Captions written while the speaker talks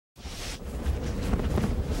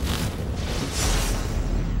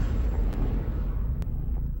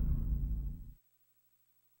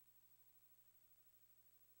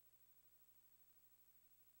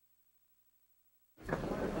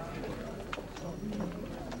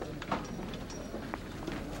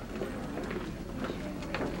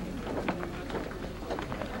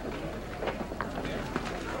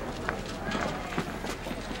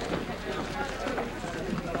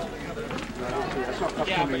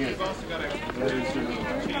coming in.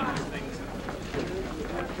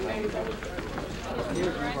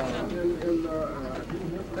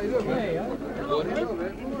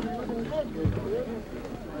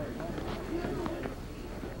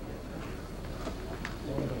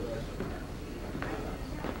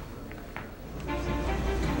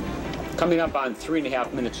 Coming up on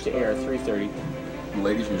 3.5 minutes to air, 3:30.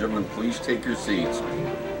 Ladies and gentlemen, please take your seats.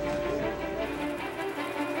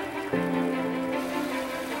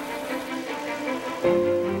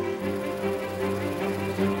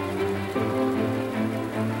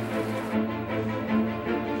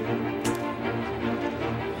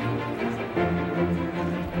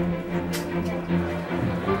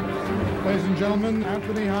 Ladies and gentlemen,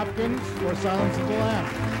 Anthony Hopkins for Silence of the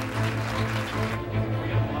Lambs.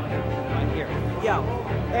 Yeah,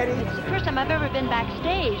 Eddie. It's the first time I've ever been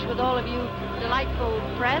backstage with all of you delightful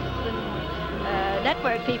press and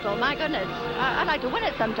network people. My goodness, I'd like to win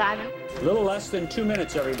it sometime. A little less than 2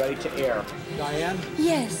 minutes, everybody, to air. Diane?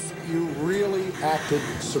 Yes. You really acted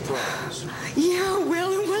surprised. Yeah,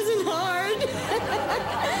 well, it wasn't hard. It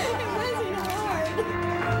wasn't hard.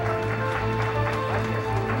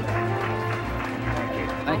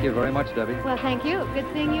 Thank you very much, Debbie. Well, thank you. Good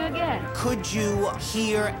seeing you again. Could you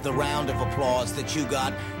hear the round of applause that you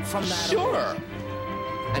got from that? Sure.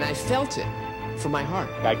 And I felt it from my heart.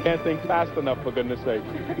 I can't think fast enough, for goodness sake.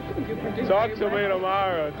 Talk to me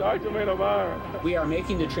tomorrow. Talk to me tomorrow. We are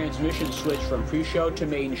making the transmission switch from pre-show to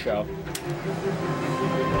main show.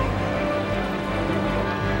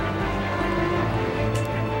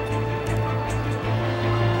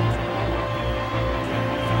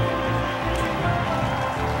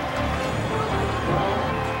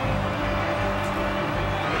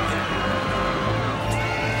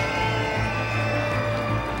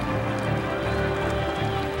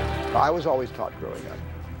 I was always taught growing up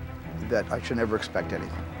that I should never expect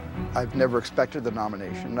anything. I've never expected the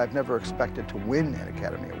nomination, and I've never expected to win an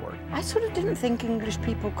Academy Award. I sort of didn't think English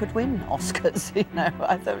people could win Oscars, you know.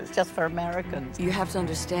 I thought it was just for Americans. You have to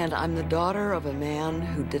understand, I'm the daughter of a man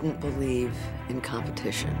who didn't believe in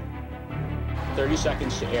competition. 30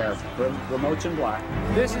 seconds to air. Remotes in black.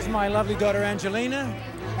 This is my lovely daughter, Angelina.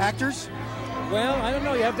 Actors? Well, I don't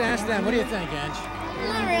know. You have to ask them. What do you think, Ange?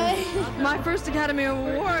 Not really. My first Academy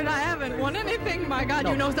Award. I haven't won anything. My God,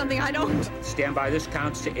 you know something I don't. Stand by. This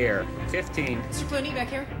counts to air. 15. Mr. Clooney, back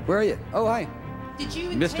here. Where are you? Oh, hi. Did you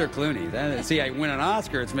Mr. Clooney. See, I win an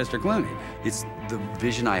Oscar, it's Mr. Clooney. It's the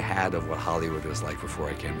vision I had of what Hollywood was like before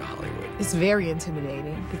I came to Hollywood. It's very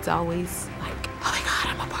intimidating. It's always like, oh my God,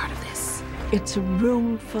 I'm a part of this. It's a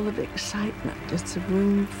room full of excitement. It's a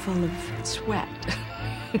room full of sweat.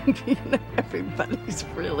 You know, everybody's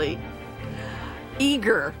really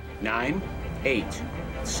eager. 9, 8,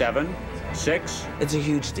 7, 6. It's a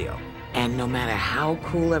huge deal. And no matter how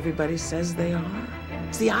cool everybody says they are,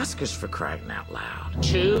 it's the Oscars, for crying out loud.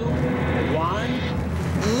 2,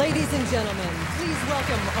 1. Ladies and gentlemen, please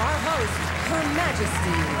welcome our host, Her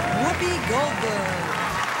Majesty, Whoopi Goldberg.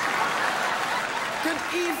 Good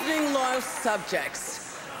evening, loyal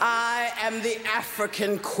subjects. I am the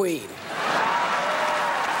African Queen.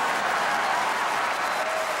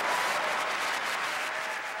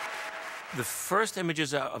 The first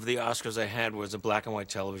images of the Oscars I had was a black and white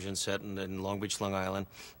television set in Long Beach, Long Island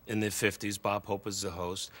in the 50s. Bob Hope was the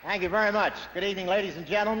host. Thank you very much. Good evening, ladies and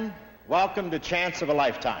gentlemen. Welcome to Chance of a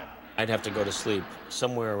Lifetime. I'd have to go to sleep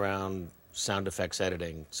somewhere around sound effects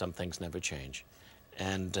editing. Some things never change.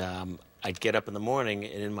 And I'd get up in the morning,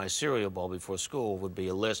 and in my cereal bowl before school would be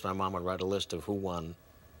a list. My mom would write a list of who won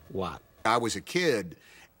what. I was a kid,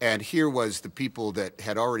 and here was the people that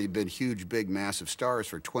had already been huge, big, massive stars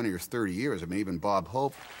for 20 or 30 years. I mean, even Bob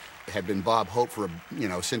Hope had been Bob Hope for,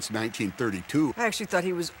 since 1932. I actually thought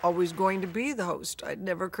he was always going to be the host. It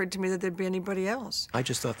never occurred to me that there'd be anybody else. I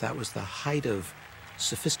just thought that was the height of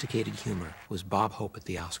sophisticated humor, was Bob Hope at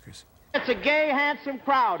the Oscars. It's a gay, handsome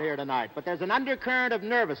crowd here tonight, but there's an undercurrent of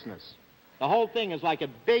nervousness. The whole thing is like a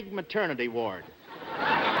big maternity ward.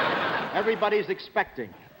 Everybody's expecting.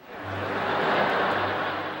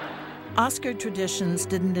 Oscar traditions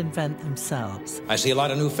didn't invent themselves. I see a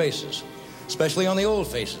lot of new faces, especially on the old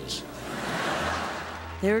faces.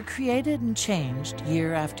 They were created and changed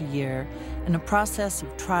year after year in a process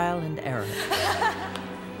of trial and error.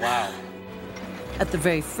 Wow. At the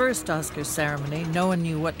very first Oscar ceremony, no one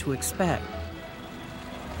knew what to expect.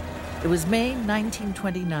 It was May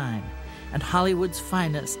 1929, and Hollywood's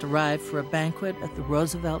finest arrived for a banquet at the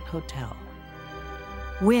Roosevelt Hotel.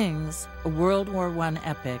 Wings, a World War I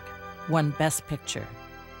epic, won Best Picture.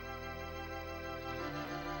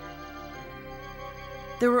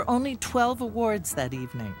 There were only 12 awards that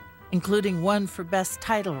evening. including one for Best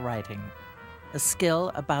Title Writing, a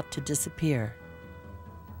skill about to disappear.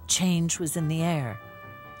 Change was in the air.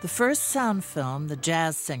 The first sound film, The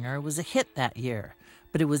Jazz Singer, was a hit that year,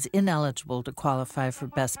 but it was ineligible to qualify for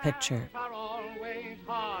Best Picture.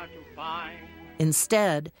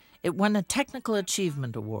 Instead, it won a Technical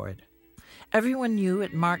Achievement Award. Everyone knew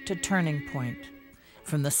it marked a turning point.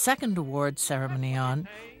 From the second award ceremony on,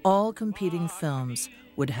 all competing films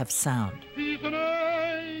would have sound. He's an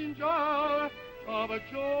angel of a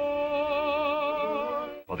joy.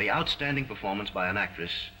 For the outstanding performance by an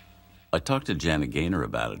actress. I talked to Janet Gaynor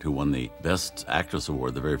about it, who won the Best Actress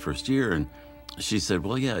Award the very first year, and she said,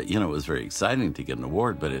 well, yeah, it was very exciting to get an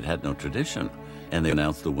award, but it had no tradition. And they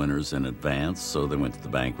announced the winners in advance, so they went to the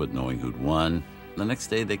banquet knowing who'd won. The next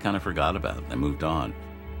day, they kind of forgot about it. They moved on.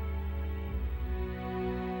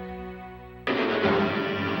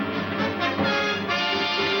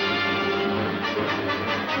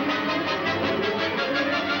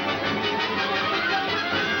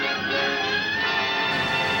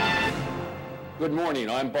 Good morning,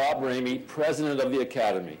 I'm Bob Ramey, President of the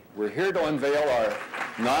Academy. We're here to unveil our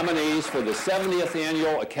nominees for the 70th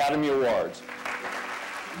Annual Academy Awards.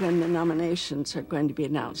 When the nominations are going to be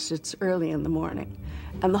announced, it's early in the morning,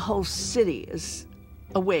 and the whole city is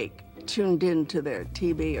awake, tuned into their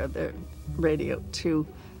TV or their radio to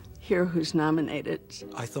hear who's nominated.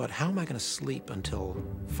 I thought, how am I going to sleep until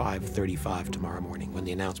 5:35 tomorrow morning when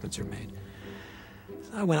the announcements are made?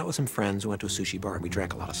 I went out with some friends, went to a sushi bar, and we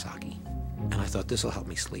drank a lot of sake. And I thought, this will help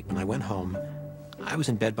me sleep. And I went home. I was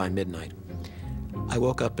in bed by midnight. I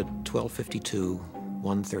woke up at 12:52,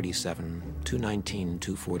 1:37, 2:19,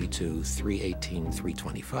 2:42, 3:18,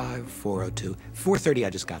 3:25, 4:02. 4:30, I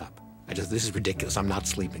just got up. This is ridiculous. I'm not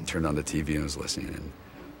sleeping. Turned on the TV and was listening,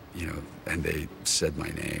 and, and they said my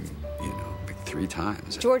name, like 3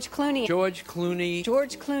 times. George Clooney. George Clooney.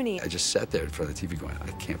 George Clooney. I just sat there in front of the TV going, I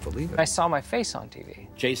can't believe it. I saw my face on TV.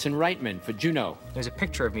 Jason Reitman for Juno. There's a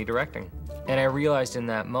picture of me directing. And I realized in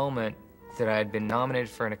that moment that I had been nominated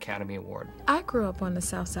for an Academy Award. I grew up on the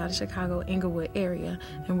south side of Chicago, Inglewood area.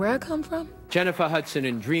 And where I come from? Jennifer Hudson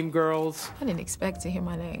in Dreamgirls. I didn't expect to hear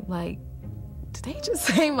my name. Like, did they just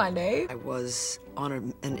say my name? I was on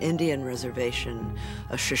an Indian reservation,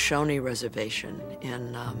 a Shoshone reservation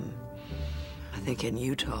in, I think in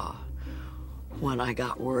Utah, when I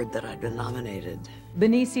got word that I'd been nominated.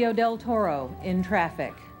 Benicio del Toro in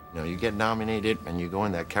Traffic. You get nominated and you go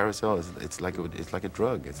in that carousel. It's like a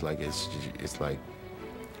drug. It's like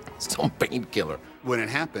some painkiller. When it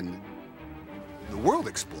happened, the world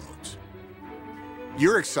explodes.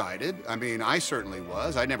 You're excited. I mean, I certainly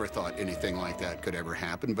was. I never thought anything like that could ever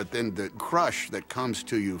happen. But then the crush that comes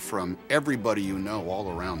to you from everybody you know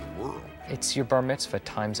all around the world. It's your bar mitzvah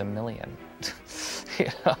times 1,000,000.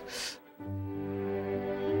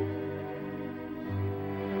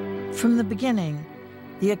 From the beginning,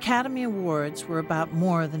 the Academy Awards were about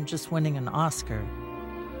more than just winning an Oscar.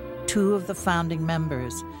 2 of the founding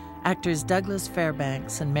members, actors Douglas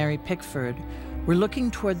Fairbanks and Mary Pickford, were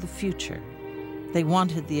looking toward the future. They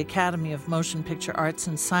wanted the Academy of Motion Picture Arts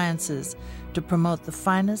and Sciences to promote the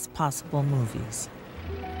finest possible movies.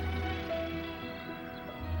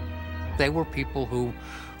 They were people who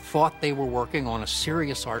thought they were working on a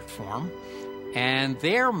serious art form, and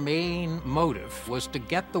their main motive was to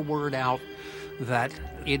get the word out that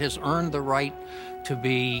it has earned the right to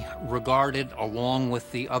be regarded along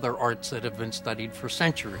with the other arts that have been studied for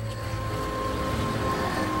centuries.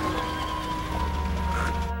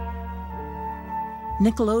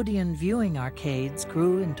 Nickelodeon viewing arcades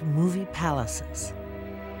grew into movie palaces.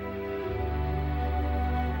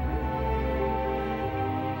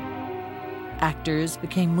 Actors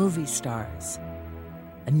became movie stars,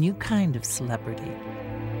 a new kind of celebrity.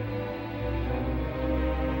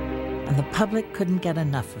 And the public couldn't get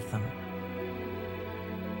enough of them.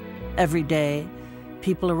 Every day,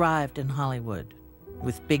 people arrived in Hollywood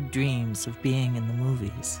with big dreams of being in the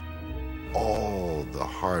movies. All the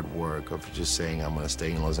hard work of just saying, I'm going to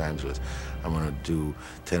stay in Los Angeles. I'm going to do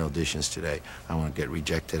 10 auditions today. I'm going to get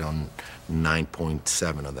rejected on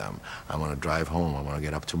 9.7 of them. I'm going to drive home. I'm going to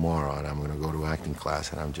get up tomorrow, and I'm going to go to acting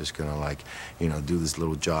class, and I'm just going to, do this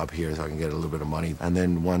little job here so I can get a little bit of money. And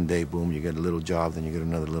then one day, boom, you get a little job, then you get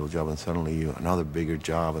another little job, and suddenly another bigger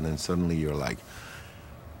job, and then suddenly you're like,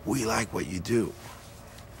 we like what you do.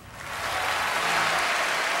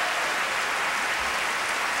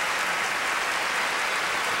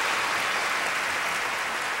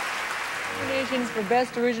 For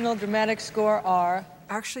Best Original Dramatic Score are...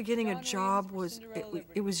 Actually getting a job was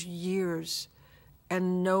years.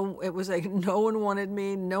 And it was like no one wanted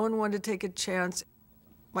me, no one wanted to take a chance.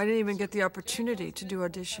 I didn't even get the opportunity to do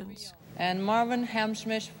auditions. And Marvin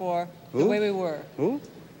Hammerschmidt for The Way We Were. Who?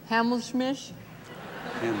 Hammerschmidt?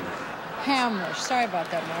 Hammersch. Sorry about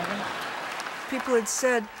that, Marvin. People had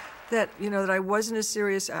said that, that I wasn't a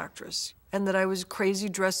serious actress and that I was a crazy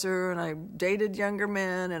dresser and I dated younger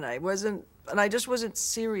men and I just wasn't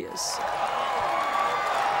serious.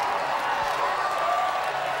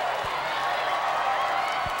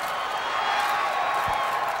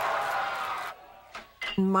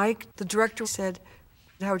 Mike, the director, said,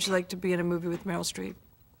 "How would you like to be in a movie with Meryl Streep?"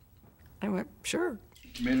 I went, "Sure."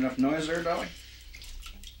 Made enough noise there, darling?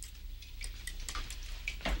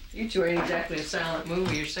 You two ain't exactly a silent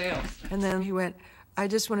movie yourself. And then he went, "I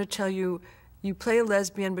just want to tell you, you play a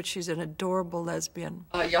lesbian, but she's an adorable lesbian."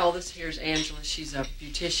 Y'all, this here's Angela. She's a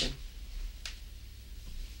beautician.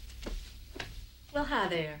 Well, hi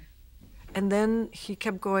there. And then he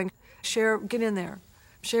kept going, "Cher, get in there.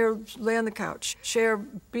 Cher, lay on the couch. Cher,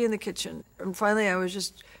 be in the kitchen." And finally, I was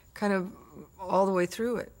just kind of all the way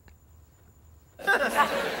through it.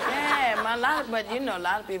 Yeah, a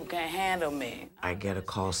lot of people can't handle me. I get a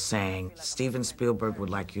call saying, Steven Spielberg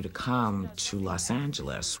would like you to come to Los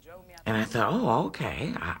Angeles. And I thought, oh,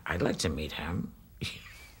 okay, I'd like to meet him.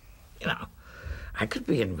 I could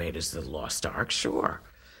be in Raiders of the Lost Ark, sure.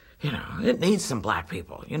 It needs some black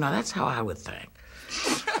people. That's how I would think.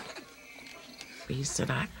 He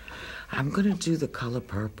said, I'm going to do The Color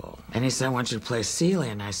Purple. And he said, I want you to play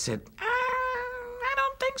Celia. And I said, I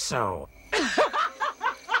don't think so.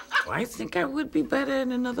 I think I would be better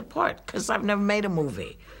in another part, because I've never made a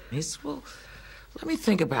movie. He said, well, let me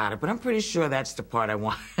think about it, but I'm pretty sure that's the part I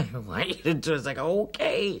want you to do. It's like,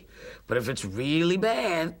 okay, but if it's really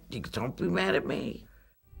bad, you don't be mad at me.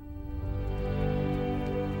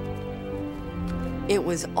 It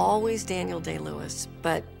was always Daniel Day-Lewis,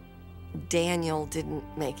 but Daniel didn't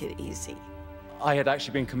make it easy. I had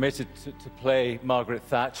actually been committed to play Margaret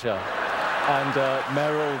Thatcher, and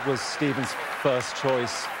Meryl was Stephen's first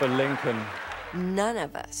choice for Lincoln. None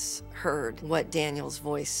of us heard what Daniel's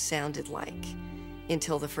voice sounded like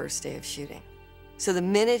until the first day of shooting. So the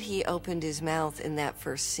minute he opened his mouth in that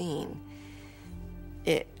first scene,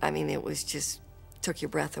 it was just, took your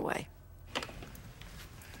breath away.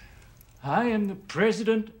 I am the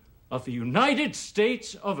President of the United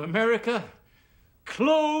States of America,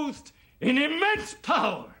 clothed in immense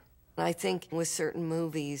power. I think with certain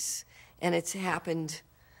movies, and it's happened,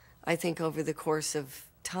 I think, over the course of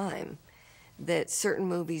time, that certain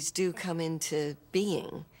movies do come into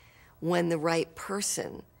being when the right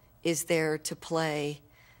person is there to play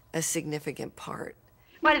a significant part.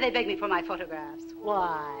 Why do they beg me for my photographs?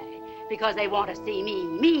 Why? Because they want to see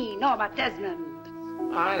me, Norma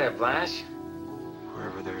Desmond. Hi there, Blanche.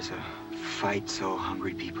 Wherever there's a fight so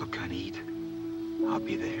hungry people can't eat, I'll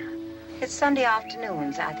be there. It's Sunday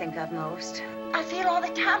afternoons I think of most. I feel all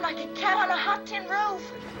the time like a cat on a hot tin roof.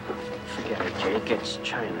 Forget it, Jake. It's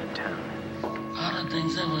Chinatown. How did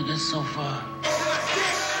things ever get so far?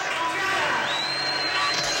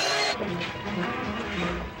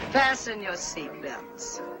 Fasten your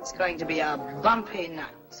seatbelts. It's going to be a bumpy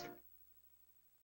night.